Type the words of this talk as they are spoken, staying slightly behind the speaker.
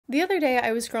The other day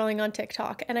I was scrolling on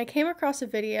TikTok and I came across a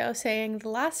video saying the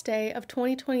last day of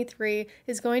 2023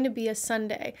 is going to be a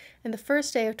Sunday and the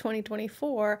first day of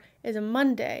 2024 is a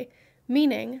Monday,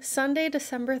 meaning Sunday,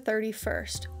 December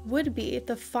 31st would be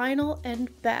the final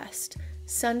and best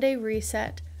Sunday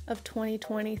reset of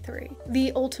 2023.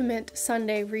 The ultimate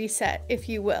Sunday reset, if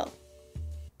you will.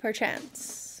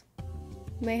 Perchance.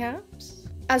 Mayhaps?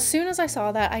 As soon as I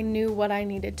saw that, I knew what I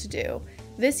needed to do.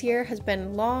 This year has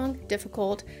been long,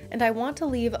 difficult, and I want to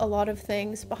leave a lot of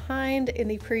things behind in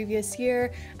the previous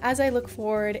year as I look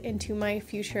forward into my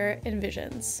future and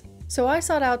visions. So I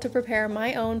sought out to prepare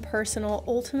my own personal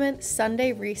ultimate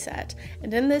Sunday reset,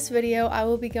 and in this video I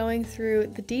will be going through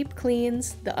the deep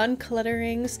cleans, the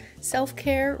unclutterings,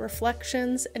 self-care,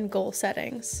 reflections, and goal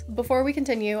settings. Before we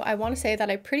continue, I want to say that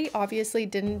I pretty obviously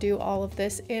didn't do all of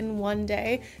this in one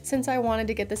day since I wanted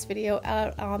to get this video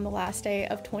out on the last day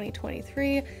of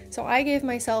 2023, so I gave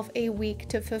myself a week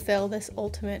to fulfill this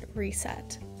ultimate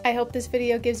reset. I hope this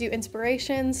video gives you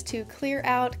inspirations to clear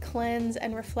out, cleanse,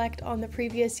 and reflect on the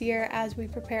previous year as we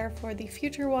prepare for the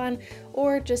future one,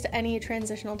 or just any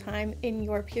transitional time in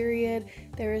your period.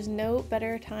 There is no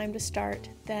better time to start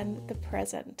than the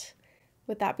present.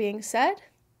 With that being said,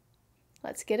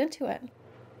 let's get into it.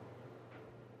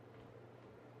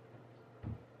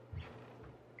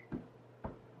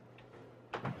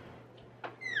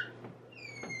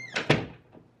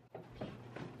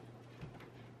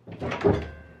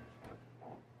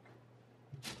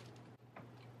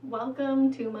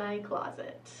 Welcome to my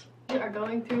closet. We are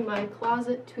going through my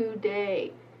closet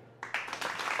today.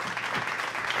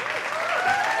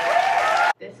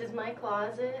 This is my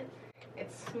closet.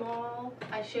 It's small.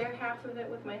 I share half of it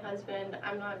with my husband.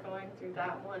 I'm not going through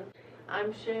that one.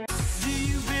 I'm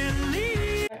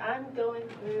going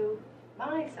through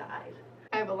my side.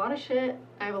 I have a lot of shit.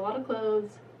 I have a lot of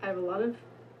clothes. I have a lot of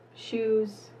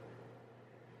shoes.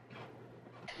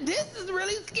 This is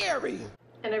really scary.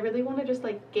 And I really want to just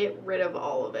like get rid of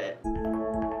all of it.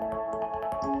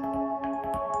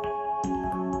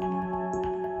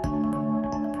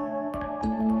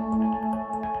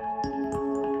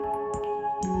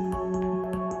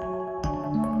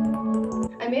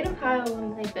 I made a pile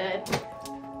on my bed.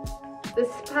 This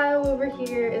pile over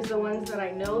here is the ones that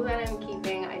I know that I'm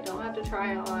keeping. I don't have to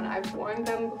try on. I've worn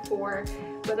them before.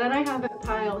 But then I have a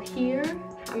pile here.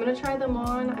 I'm gonna try them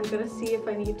on. I'm gonna see if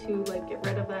I need to like get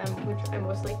rid of them, which I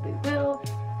most likely will.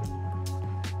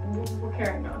 We're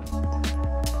carrying on.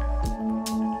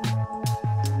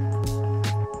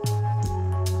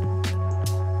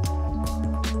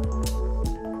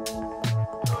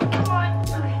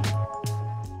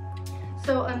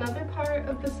 So another part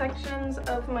of the sections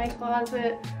of my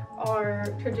closet are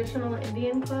traditional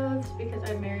Indian clothes because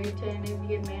I'm married to an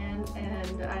Indian man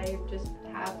and I just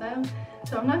have them.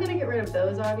 So I'm not gonna get rid of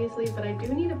those obviously, but I do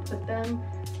need to put them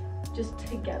just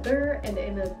together and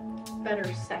in a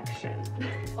better section.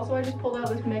 Also, I just pulled out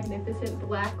this magnificent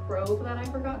black robe that I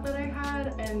forgot that I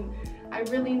had, and I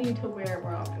really need to wear it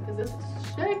more often because this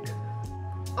is sick.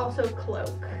 Also, cloak.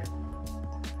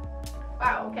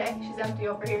 Wow, okay, she's empty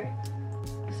over here.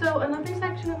 So another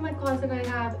section of my closet I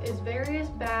have is various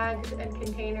bags and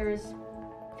containers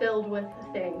filled with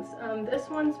things. This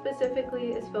one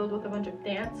specifically is filled with a bunch of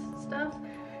dance stuff,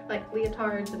 like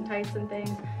leotards and tights and things,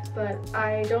 but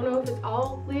I don't know if it's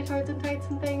all leotards and tights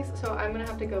and things, so I'm gonna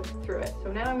have to go through it.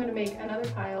 So now I'm gonna make another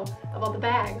pile of all the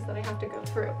bags that I have to go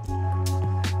through.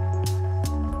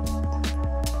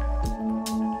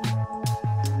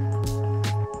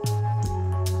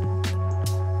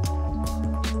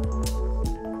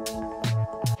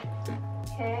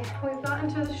 We've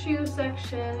gotten to the shoe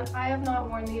section. I have not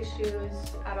worn these shoes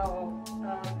at all,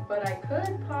 but I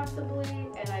could possibly,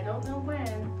 and I don't know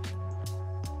when.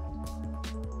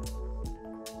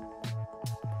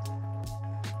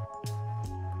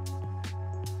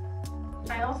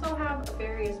 I also have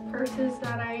various purses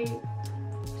that I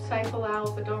cycle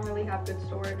out but don't really have good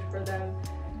storage for them,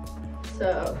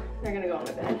 so they're gonna go on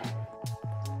my bed.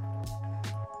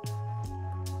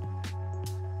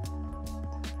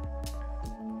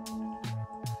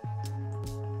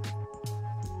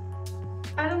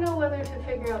 I don't know whether to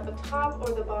figure out the top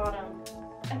or the bottom.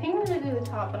 I think I'm gonna do the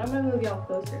top, but I'm gonna move y'all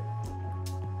closer.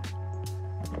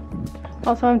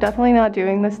 Also, I'm definitely not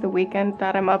doing this the weekend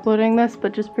that I'm uploading this,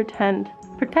 but just pretend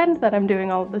that I'm doing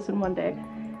all of this in one day.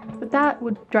 But that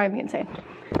would drive me insane.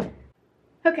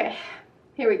 Okay,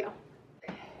 here we go.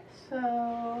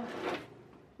 So,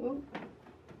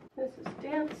 this is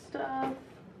dance stuff,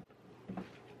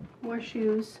 more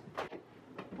shoes,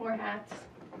 more hats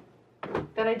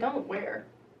that I don't wear.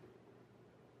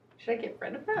 Should I get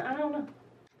rid of that? I don't know.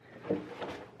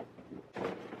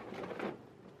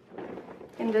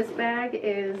 In this bag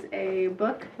is a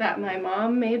book that my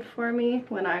mom made for me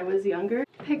when I was younger.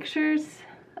 Pictures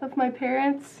of my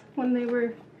parents when they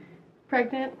were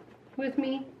pregnant with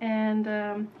me, and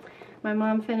my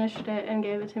mom finished it and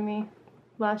gave it to me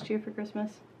last year for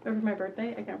Christmas, or for my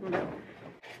birthday, I can't remember.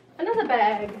 Another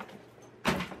bag.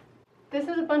 This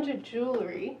is a bunch of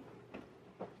jewelry.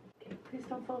 Okay, please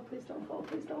don't fall, please don't fall,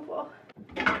 please don't fall.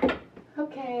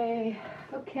 Okay,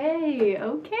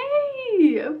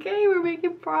 we're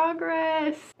making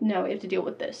progress. Now we have to deal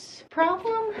with this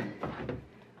problem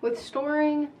with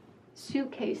storing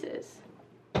suitcases.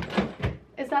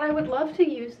 Is that I would love to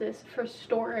use this for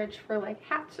storage for like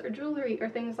hats or jewelry or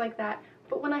things like that,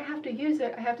 but when I have to use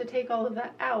it, I have to take all of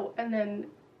that out, and then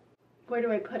where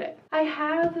do I put it? I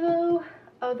have, though,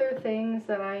 other things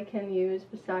that I can use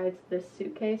besides this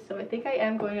suitcase, so I think I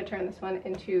am going to turn this one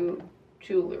into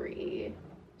jewelry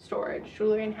storage,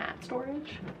 jewelry and hat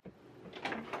storage.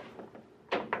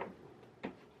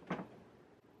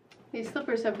 These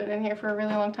slippers have been in here for a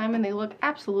really long time and they look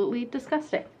absolutely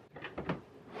disgusting.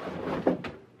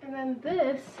 And then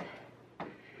this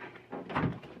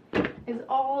is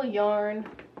all yarn,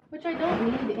 which I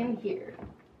don't need in here.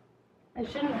 I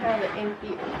shouldn't have it in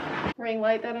here. Ring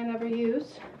light that I never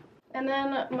use. And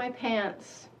then my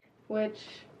pants, which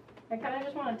I kind of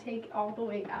just want to take all the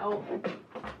way out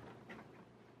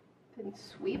and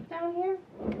sweep down here.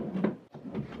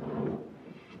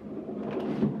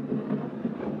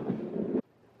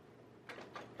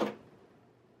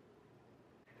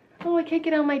 Oh, I can't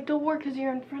get out my door because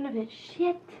you're in front of it.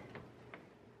 Shit.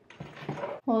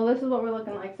 Well, this is what we're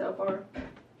looking like so far.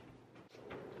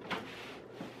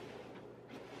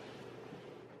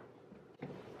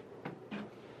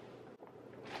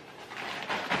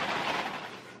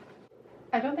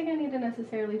 I don't think I need to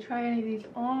necessarily try any of these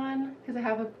on because I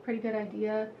have a pretty good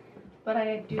idea, but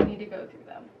I do need to go through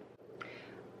them.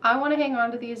 I want to hang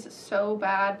on to these so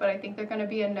bad, but I think they're going to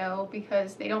be a no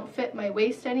because they don't fit my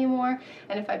waist anymore,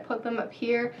 and if I put them up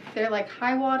here, they're like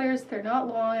high waters. They're not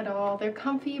long at all. They're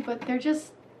comfy, but they're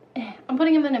just, I'm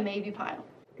putting them in a maybe pile.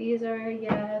 These are a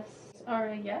yes, are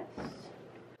a yes.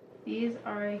 These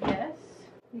are a yes.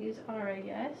 These are a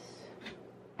yes.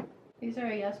 These are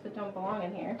a yes, but don't belong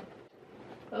in here.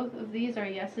 Both of these are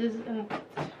yeses, and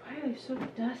why are they so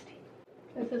dusty?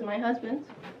 This is my husband's.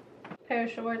 Pair of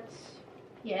shorts,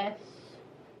 yes.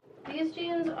 These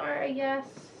jeans are a yes.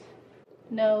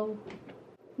 No.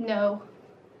 No.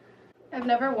 I've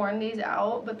never worn these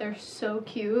out, but they're so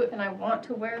cute, and I want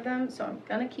to wear them, so I'm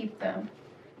gonna keep them.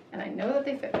 And I know that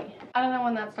they fit me. I don't know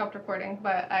when that stopped recording,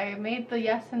 but I made the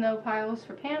yes and no piles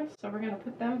for pants, so we're gonna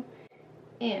put them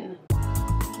in.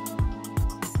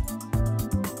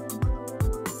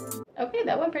 Okay,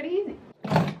 that went pretty easy.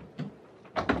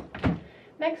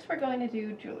 Next, we're going to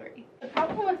do jewelry. The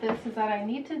problem with this is that I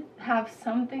need to have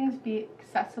some things be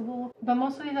accessible, but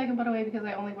most of these I can put away because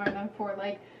I only wear them for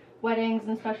like weddings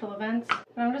and special events.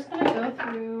 But I'm just gonna go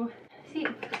through. See,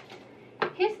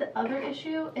 here's the other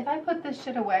issue. If I put this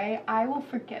shit away, I will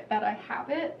forget that I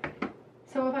have it.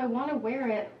 So if I want to wear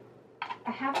it,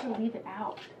 I have to leave it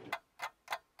out.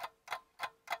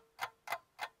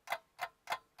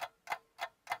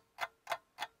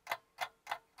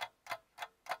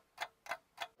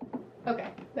 Okay,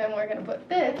 then we're gonna put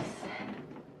this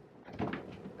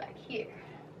back here.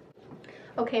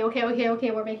 Okay,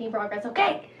 we're making progress,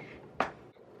 okay!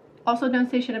 Also, don't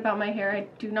say shit about my hair. I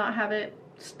do not have it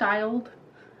styled.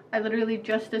 I literally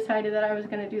just decided that I was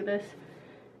gonna do this.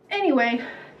 Anyway,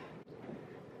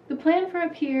 the plan for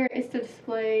up here is to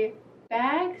display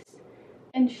bags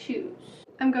and shoes.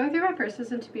 I'm going through my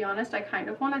purses, and to be honest, I kind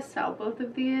of want to sell both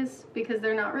of these because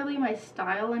they're not really my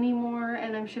style anymore,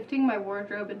 and I'm shifting my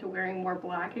wardrobe into wearing more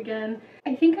black again.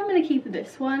 I think I'm going to keep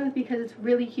this one because it's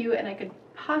really cute and I could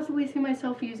possibly see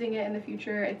myself using it in the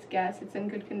future. It's Guess, it's in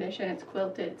good condition, it's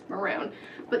quilted, it's maroon.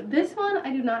 But this one,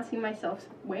 I do not see myself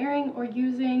wearing or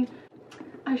using.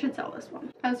 I should sell this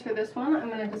one. As for this one, I'm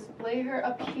going to display her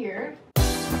up here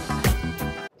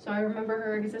so I remember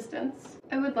her existence.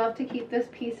 I would love to keep this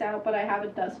piece out, but I have a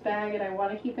dust bag and I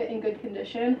want to keep it in good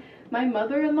condition. My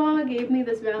mother-in-law gave me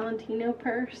this Valentino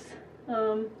purse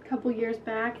a couple years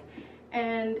back,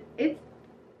 and it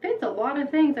fits a lot of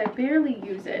things. I barely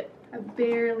use it. I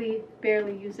barely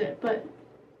use it, but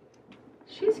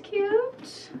she's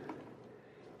cute.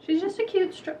 She's just a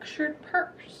cute structured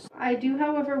purse. I do,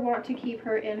 however, want to keep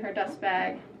her in her dust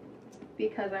bag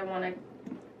because I want to.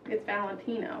 It's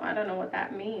Valentino. I don't know what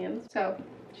that means. So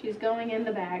she's going in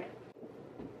the bag.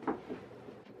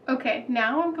 Okay,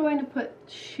 now I'm going to put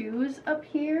shoes up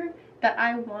here that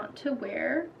I want to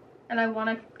wear and I want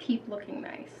to keep looking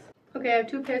nice. Okay, I have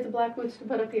 2 pairs of black boots to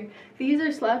put up here. These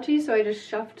are slouchy, so I just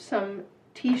shoved some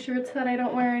t-shirts that I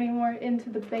don't wear anymore into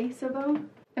the base of them.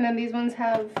 And then these ones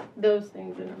have those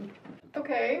things in them.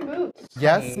 Okay, boots.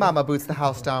 Yes, Mama boots the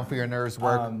house down for your nerves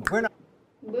work. We're not.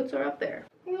 Boots are up there.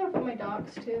 I'm gonna put my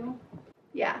dogs too.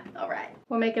 Yeah, all right.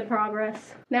 We're making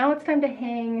progress. Now it's time to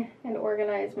hang and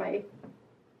organize my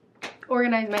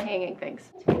hanging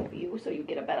things. Let's move you so you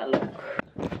get a better look.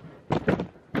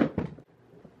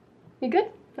 You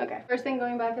good? Okay. First thing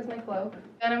going back is my cloak.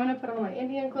 Then I'm gonna put all my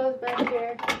Indian clothes back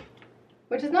here,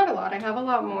 which is not a lot. I have a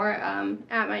lot more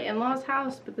at my in-laws'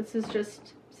 house, but this is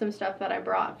just some stuff that I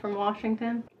brought from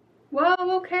Washington.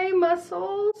 Whoa, okay,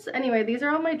 muscles. Anyway, these are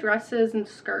all my dresses and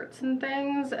skirts and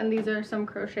things, and these are some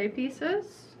crochet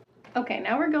pieces. Okay,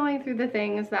 now we're going through the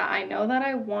things that I know that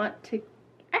I want to,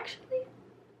 actually,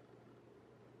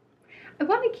 I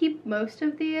want to keep most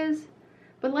of these,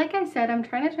 but like I said, I'm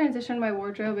trying to transition my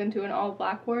wardrobe into an all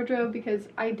black wardrobe because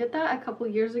I did that a couple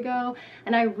years ago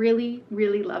and I really,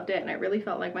 really loved it and I really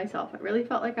felt like myself. I really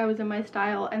felt like I was in my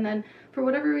style, and then for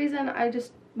whatever reason, I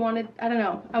just wanted, I don't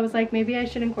know, I was like, maybe I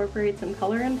should incorporate some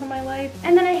color into my life,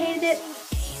 and then I hated it.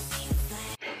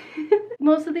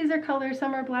 Most of these are color,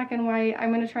 some are black and white.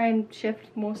 I'm gonna try and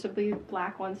shift most of these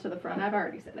black ones to the front. I've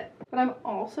already said it. But I'm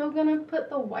also gonna put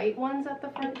the white ones at the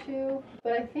front too.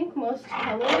 But I think most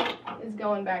color is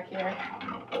going back here.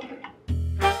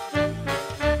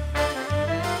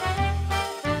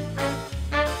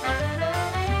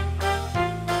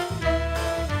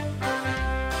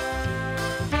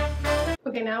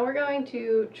 Okay, now we're going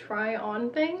to try on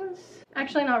things.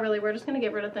 Actually, not really. We're just gonna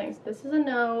get rid of things. This is a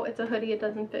no. It's a hoodie. It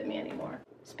doesn't fit me anymore.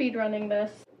 Speed running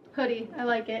this. Hoodie. I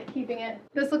like it. Keeping it.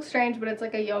 This looks strange, but it's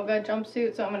like a yoga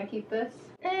jumpsuit, so I'm gonna keep this.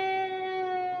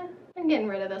 I'm getting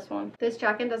rid of this one. This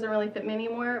jacket doesn't really fit me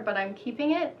anymore, but I'm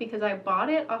keeping it because I bought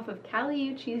it off of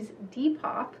Caliucci's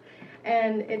Depop,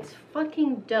 and it's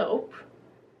fucking dope.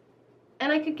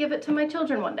 And I could give it to my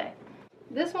children one day.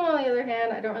 This one, on the other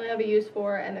hand, I don't really have a use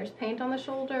for, and there's paint on the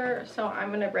shoulder, so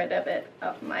I'm gonna rid of it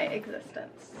of my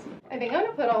existence. I think I'm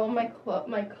gonna put all of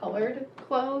my colored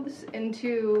clothes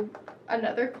into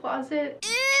another closet.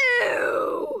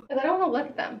 Ew! Because I don't want to look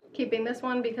at them. Keeping this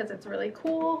one because it's really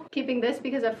cool. Keeping this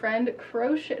because a friend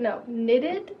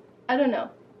knitted, I don't know,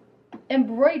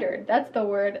 embroidered, that's the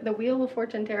word, the Wheel of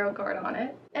Fortune tarot card on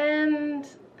it. And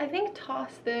I think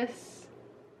toss this.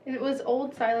 It was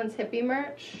old Silence Hippie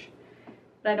merch,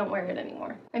 but I don't wear it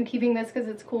anymore. I'm keeping this because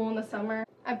it's cool in the summer.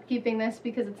 I'm keeping this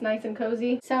because it's nice and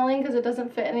cozy. Selling because it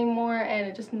doesn't fit anymore and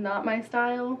it's just not my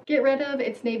style. Get rid of,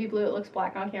 it's navy blue, it looks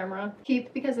black on camera.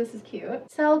 Keep because this is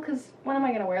cute. Sell because when am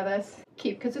I gonna wear this?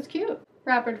 Keep because it's cute.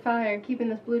 Rapid fire, keeping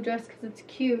this blue dress because it's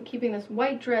cute. Keeping this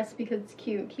white dress because it's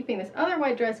cute. Keeping this other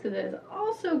white dress because it is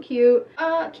also cute.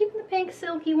 Keeping the pink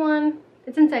silky one.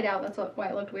 It's inside out, that's why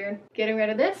it looked weird. Getting rid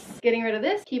of this,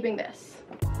 keeping this.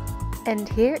 And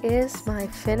here is my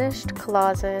finished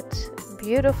closet.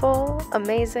 Beautiful,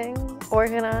 amazing,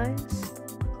 organized,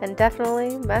 and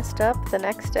definitely messed up the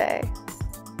next day.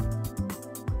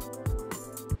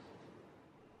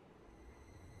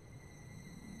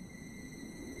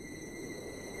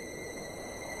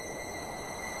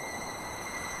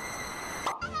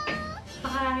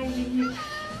 Hi,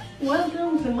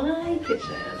 welcome to my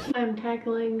kitchen. I'm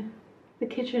tackling the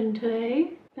kitchen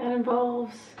today. That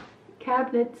involves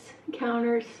cabinets,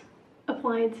 counters,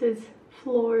 appliances,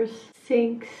 floors,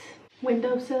 sinks,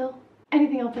 windowsill,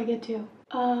 anything else I get to.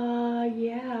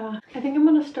 Yeah. I think I'm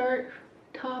gonna start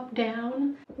top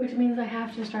down, which means I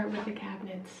have to start with the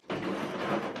cabinets.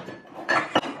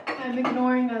 I'm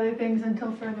ignoring other things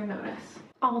until further notice.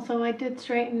 Also, I did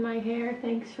straighten my hair,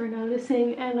 thanks for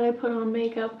noticing, and I put on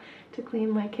makeup to clean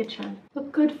my kitchen.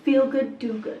 Look good, feel good,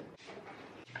 do good.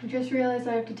 I just realized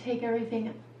I have to take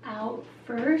everything out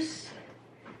first.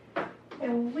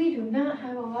 And we do not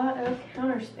have a lot of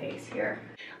counter space here.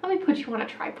 Let me put you on a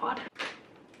tripod.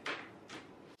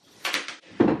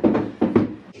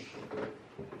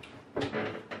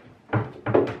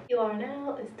 You are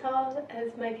now as tall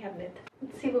as my cabinet.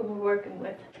 Let's see what we're working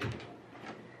with.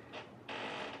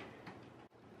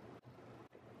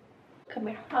 Come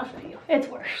here, I'll show you. It's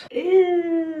worse.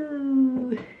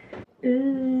 Ooh.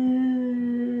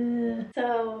 Ooh.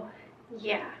 So,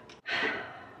 yeah.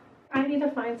 I need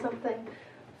to find something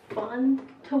fun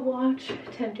to watch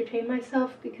to entertain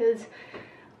myself because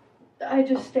I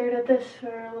just stared at this for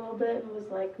a little bit and was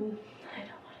like, I don't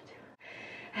want to do it.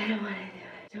 I don't want to do it.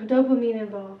 No dopamine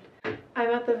involved.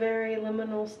 I'm at the very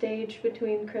liminal stage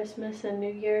between Christmas and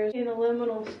New Year's, in a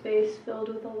liminal space filled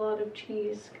with a lot of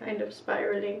cheese kind of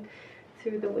spiraling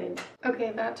through the wind.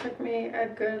 Okay, that took me a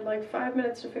good like 5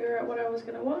 minutes to figure out what I was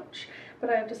gonna watch, but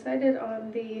I've decided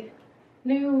on the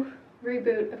new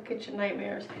reboot of Kitchen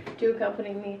Nightmares to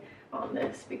accompany me on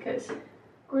this because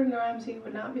Gordon Ramsay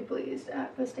would not be pleased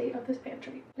at the state of this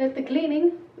pantry. Let the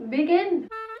cleaning begin!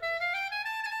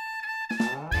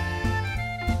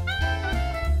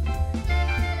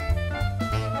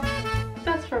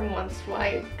 That's from one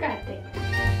swipe. God dang it.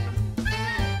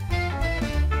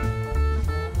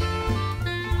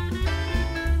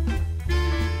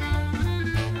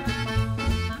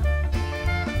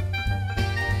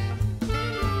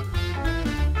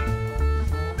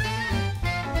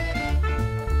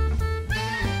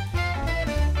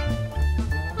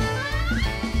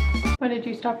 When did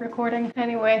you stop recording?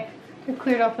 Anyway, I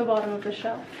cleared off the bottom of the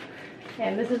shelf.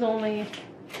 And this is only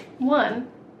one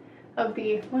of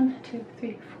the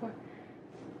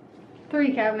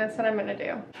 3 cabinets that I'm gonna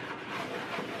do.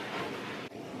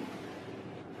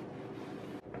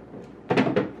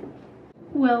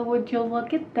 Well, would you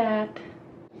look at that?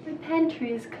 The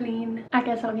pantry is clean. I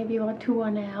guess I'll give you a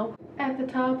tour now. At the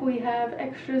top we have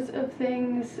extras of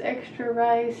things, extra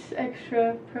rice,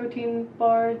 extra protein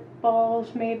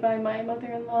balls made by my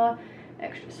mother-in-law,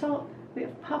 extra salt, we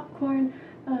have popcorn,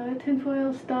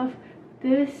 tinfoil stuff.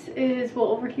 This is, well,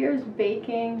 over here is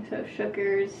baking, so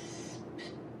sugars,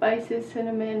 spices,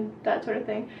 cinnamon, that sort of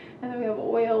thing. And then we have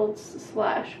oils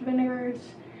 / vinegars.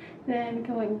 Then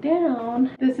going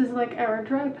down, this is like our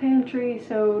dry pantry,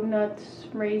 so nuts,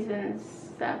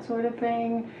 raisins, that sort of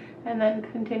thing. And then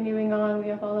continuing on, we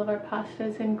have all of our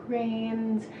pastas and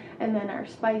grains, and then our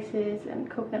spices and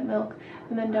coconut milk.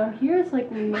 And then down here is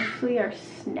like mostly our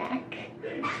snack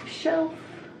shelf.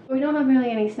 We don't have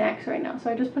really any snacks right now,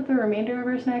 so I just put the remainder of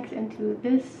our snacks into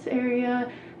this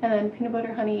area, and then peanut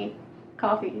butter, honey,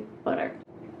 coffee, butter.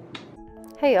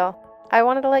 Hey y'all. I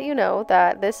wanted to let you know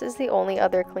that this is the only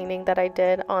other cleaning that I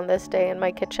did on this day in my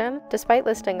kitchen. Despite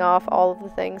listing off all of the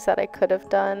things that I could have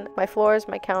done, my floors,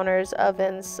 my counters,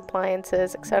 ovens,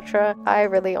 appliances, etc., I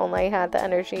really only had the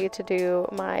energy to do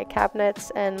my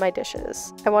cabinets and my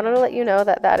dishes. I wanted to let you know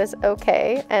that that is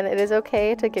okay, and it is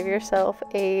okay to give yourself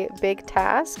a big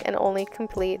task and only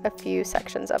complete a few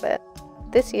sections of it.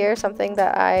 This year, something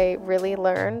that I really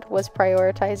learned was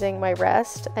prioritizing my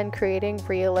rest and creating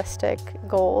realistic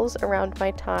goals around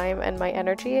my time and my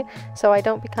energy so I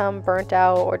don't become burnt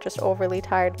out or just overly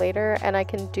tired later, and I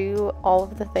can do all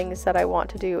of the things that I want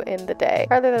to do in the day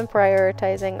rather than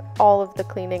prioritizing all of the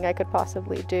cleaning I could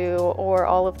possibly do or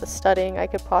all of the studying I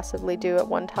could possibly do at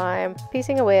one time.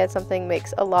 Piecing away at something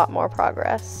makes a lot more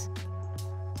progress.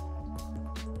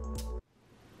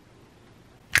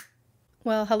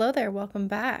 Well, hello there, welcome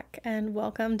back, and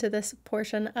welcome to this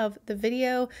portion of the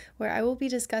video where I will be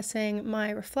discussing my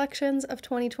reflections of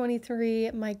 2023,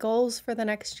 my goals for the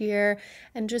next year,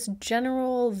 and just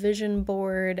general vision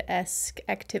board-esque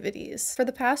activities. For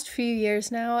the past few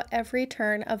years now, every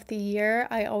turn of the year,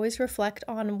 I always reflect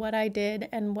on what I did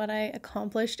and what I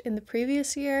accomplished in the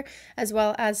previous year, as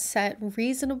well as set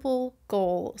reasonable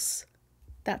goals.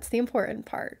 That's the important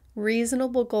part.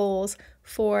 Reasonable goals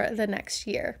for the next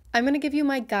year. I'm going to give you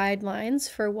my guidelines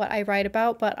for what I write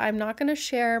about, but I'm not going to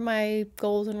share my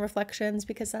goals and reflections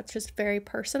because that's just very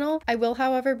personal. I will,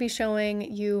 however, be showing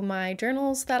you my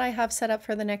journals that I have set up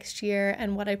for the next year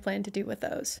and what I plan to do with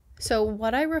those. So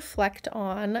what I reflect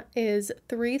on is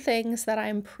 3 things that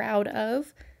I'm proud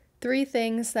of, 3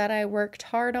 things that I worked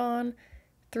hard on,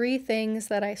 3 things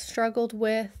that I struggled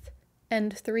with,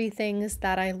 and 3 things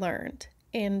that I learned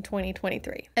in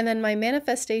 2023. And then my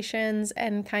manifestations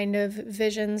and kind of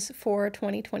visions for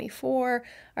 2024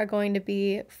 are going to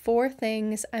be 4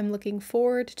 things I'm looking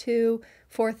forward to,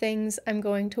 4 things I'm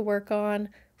going to work on,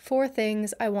 4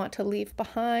 things I want to leave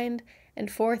behind, and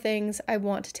 4 things I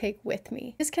want to take with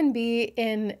me. This can be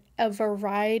in a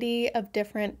variety of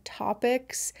different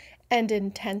topics and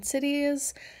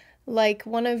intensities. Like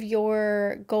one of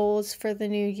your goals for the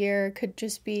new year could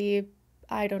just be,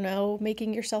 I don't know,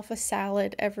 making yourself a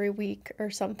salad every week or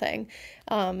something.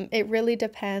 It really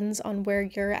depends on where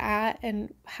you're at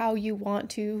and how you want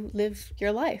to live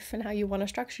your life and how you want to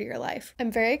structure your life.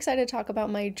 I'm very excited to talk about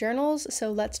my journals, so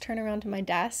let's turn around to my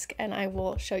desk and I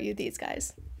will show you these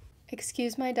guys.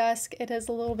 Excuse my desk, it is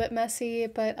a little bit messy,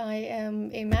 but I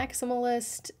am a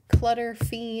maximalist, clutter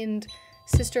fiend,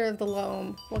 sister of the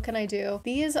loam. What can I do?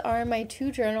 These are my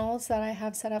 2 journals that I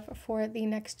have set up for the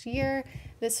next year.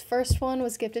 This first one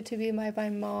was gifted to me by my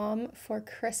mom for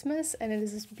Christmas, and it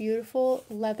is this beautiful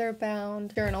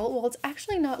leather-bound journal. Well, it's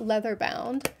actually not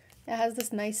leather-bound. It has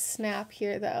this nice snap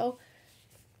here, though.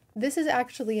 This is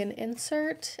actually an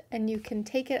insert, and you can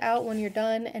take it out when you're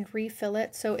done and refill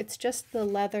it. So it's just the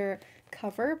leather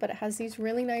cover, but it has these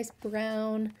really nice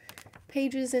brown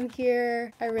pages in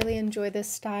here. I really enjoy this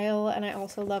style, and I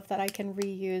also love that I can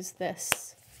reuse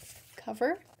this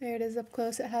cover. There it is up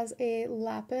close. It has a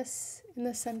lapis in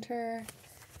the center.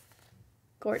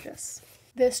 Gorgeous.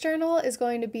 This journal is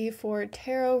going to be for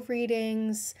tarot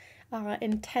readings,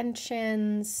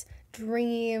 intentions,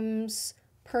 dreams,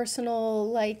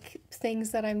 personal like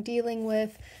things that I'm dealing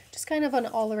with, just kind of an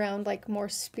all-around like more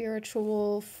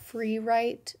spiritual free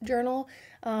write journal.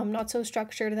 Not so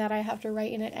structured that I have to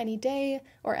write in it any day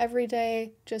or every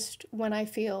day, just when I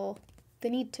feel the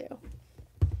need to.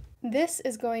 This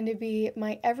is going to be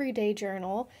my everyday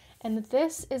journal, and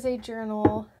this is a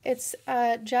journal, it's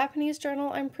a Japanese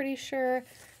journal, I'm pretty sure,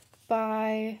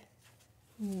 by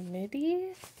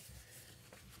MIDI.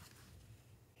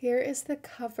 Here is the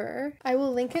cover. I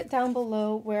will link it down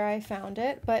below where I found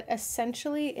it, but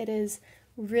essentially it is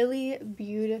really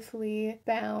beautifully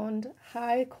bound,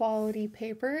 high quality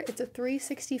paper. It's a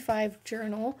 365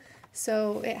 journal,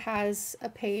 so it has a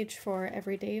page for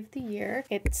every day of the year.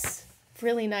 It's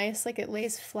really nice, like it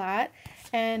lays flat.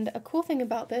 And a cool thing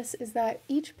about this is that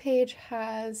each page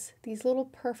has these little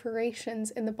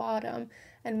perforations in the bottom,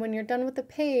 and when you're done with the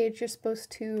page, you're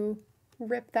supposed to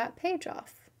rip that page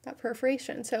off, that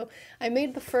perforation. So I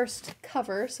made the first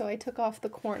cover, so I took off the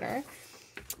corner.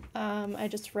 I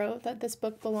just wrote that this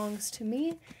book belongs to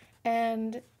me,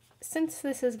 and since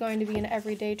this is going to be an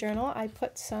everyday journal, I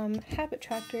put some habit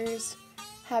trackers,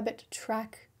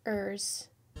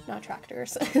 not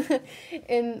tractors,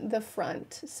 in the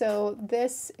front. So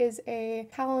this is a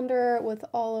calendar with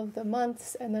all of the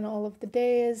months and then all of the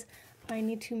days. I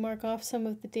need to mark off some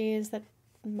of the days that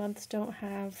months don't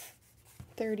have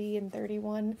 30 and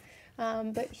 31.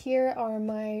 But here are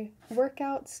my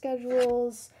workout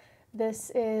schedules.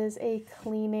 This is a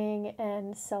cleaning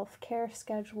and self-care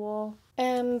schedule.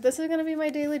 And this is going to be my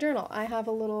daily journal. I have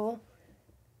a little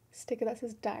sticker that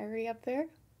says diary up there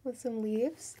with some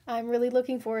leaves. I'm really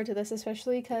looking forward to this,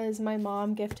 especially because my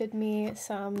mom gifted me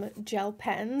some gel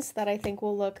pens that I think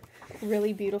will look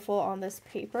really beautiful on this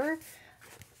paper.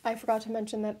 I forgot to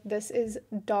mention that this is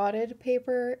dotted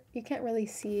paper. You can't really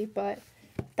see, but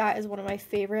that is one of my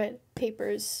favorite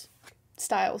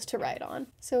styles to write on.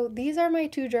 So these are my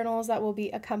two journals that will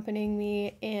be accompanying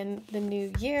me in the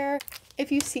new year.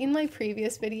 If you've seen my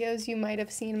previous videos, you might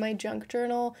have seen my junk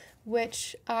journal,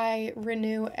 which I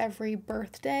renew every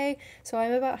birthday. So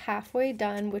I'm about halfway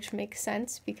done, which makes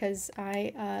sense because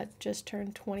I just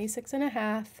turned 26 and a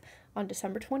half on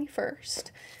December 21st.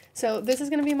 So this is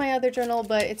going to be my other journal,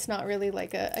 but it's not really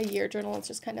like a year journal. It's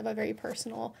just kind of a very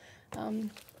personal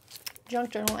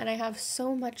junk journal, and I have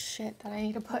so much shit that I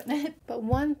need to put in it, but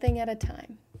one thing at a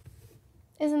time.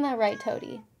 Isn't that right,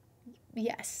 Toadie?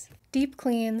 Yes. Deep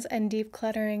cleans and deep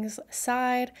clutterings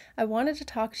aside, I wanted to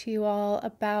talk to you all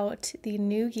about the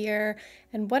new year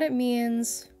and what it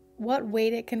means, what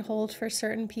weight it can hold for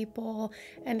certain people,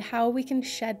 and how we can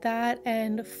shed that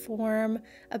and form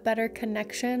a better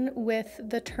connection with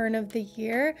the turn of the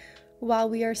year while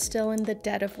we are still in the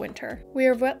dead of winter. We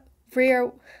are well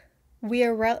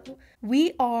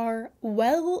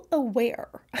aware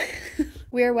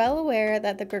We are well aware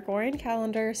that the Gregorian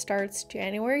calendar starts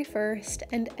January 1st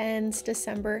and ends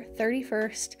December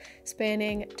 31st,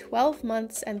 spanning 12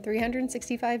 months and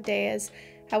 365 days.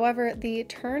 However, the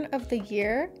turn of the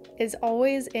year is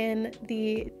always in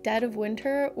the dead of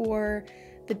winter or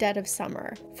the dead of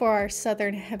summer for our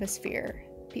southern hemisphere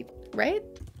people, right?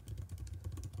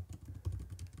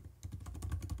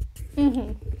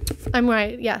 I'm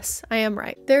right. Yes, I am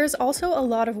right. There's also a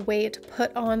lot of weight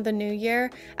put on the new year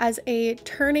as a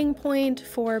turning point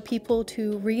for people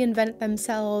to reinvent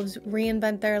themselves,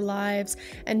 reinvent their lives,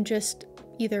 and just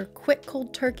either quit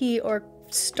cold turkey or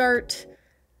start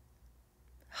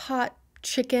hot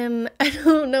chicken. I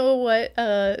don't know what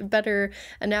a better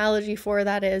analogy for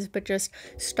that is, but just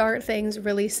start things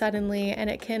really suddenly,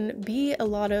 and it can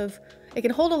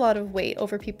hold a lot of weight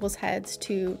over people's heads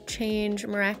to change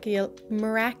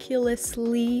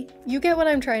miraculously. You get what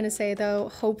I'm trying to say though.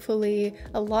 Hopefully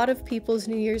a lot of people's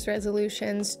New Year's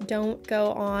resolutions don't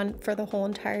go on for the whole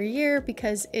entire year,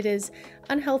 because it is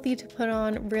unhealthy to put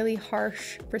on really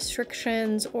harsh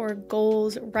restrictions or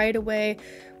goals right away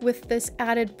with this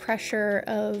added pressure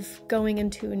of going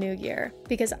into a new year.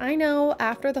 Because I know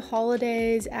after the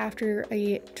holidays, after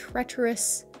a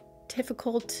treacherous,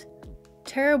 difficult,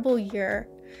 terrible year,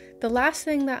 The last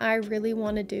thing that I really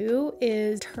want to do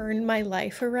is turn my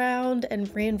life around and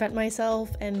reinvent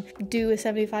myself and do a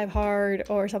 75 hard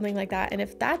or something like that. And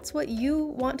if that's what you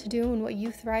want to do and what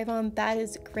you thrive on, that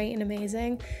is great and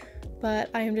amazing.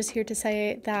 But I am just here to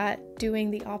say that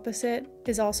doing the opposite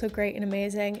is also great and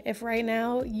amazing. If right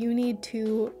now you need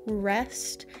to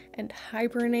rest and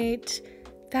hibernate,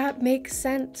 that makes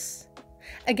sense.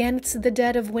 Again, it's the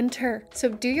dead of winter. So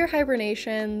do your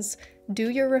hibernations, do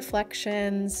your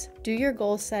reflections, do your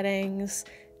goal settings,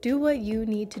 do what you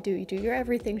need to do. Do your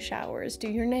everything showers, do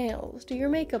your nails, do your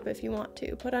makeup if you want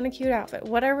to, put on a cute outfit,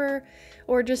 whatever,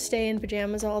 or just stay in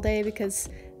pajamas all day because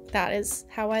that is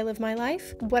how I live my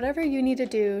life. Whatever you need to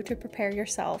do to prepare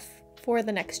yourself for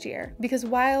the next year. Because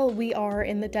while we are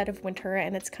in the dead of winter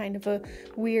and it's kind of a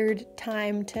weird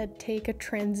time to take a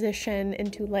transition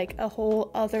into like a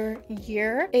whole other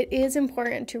year, it is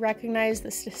important to recognize the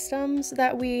systems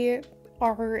that we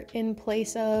are in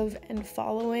place of and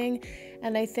following.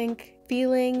 And I think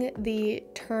feeling the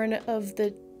turn of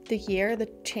the year, the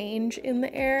change in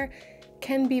the air,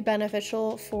 can be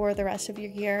beneficial for the rest of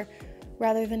your year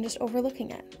rather than just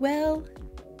overlooking it. Well,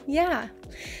 yeah,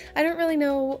 I don't really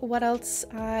know what else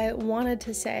I wanted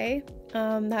to say.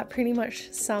 That pretty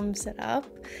much sums it up,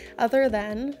 other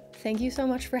than thank you so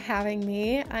much for having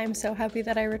me. I'm so happy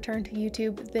that I returned to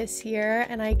YouTube this year,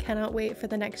 and I cannot wait for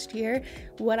the next year,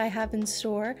 what I have in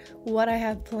store, what I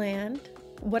have planned,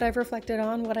 what I've reflected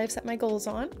on, what I've set my goals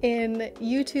on in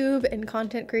YouTube and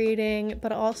content creating,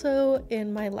 but also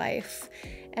in my life.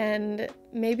 And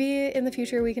maybe in the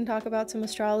future we can talk about some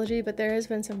astrology, but there has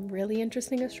been some really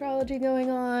interesting astrology going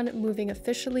on, moving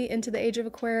officially into the age of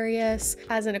Aquarius.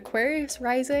 As an Aquarius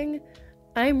rising,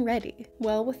 I'm ready.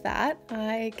 Well, with that,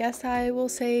 I guess I will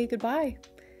say goodbye.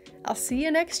 I'll see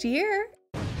you next year.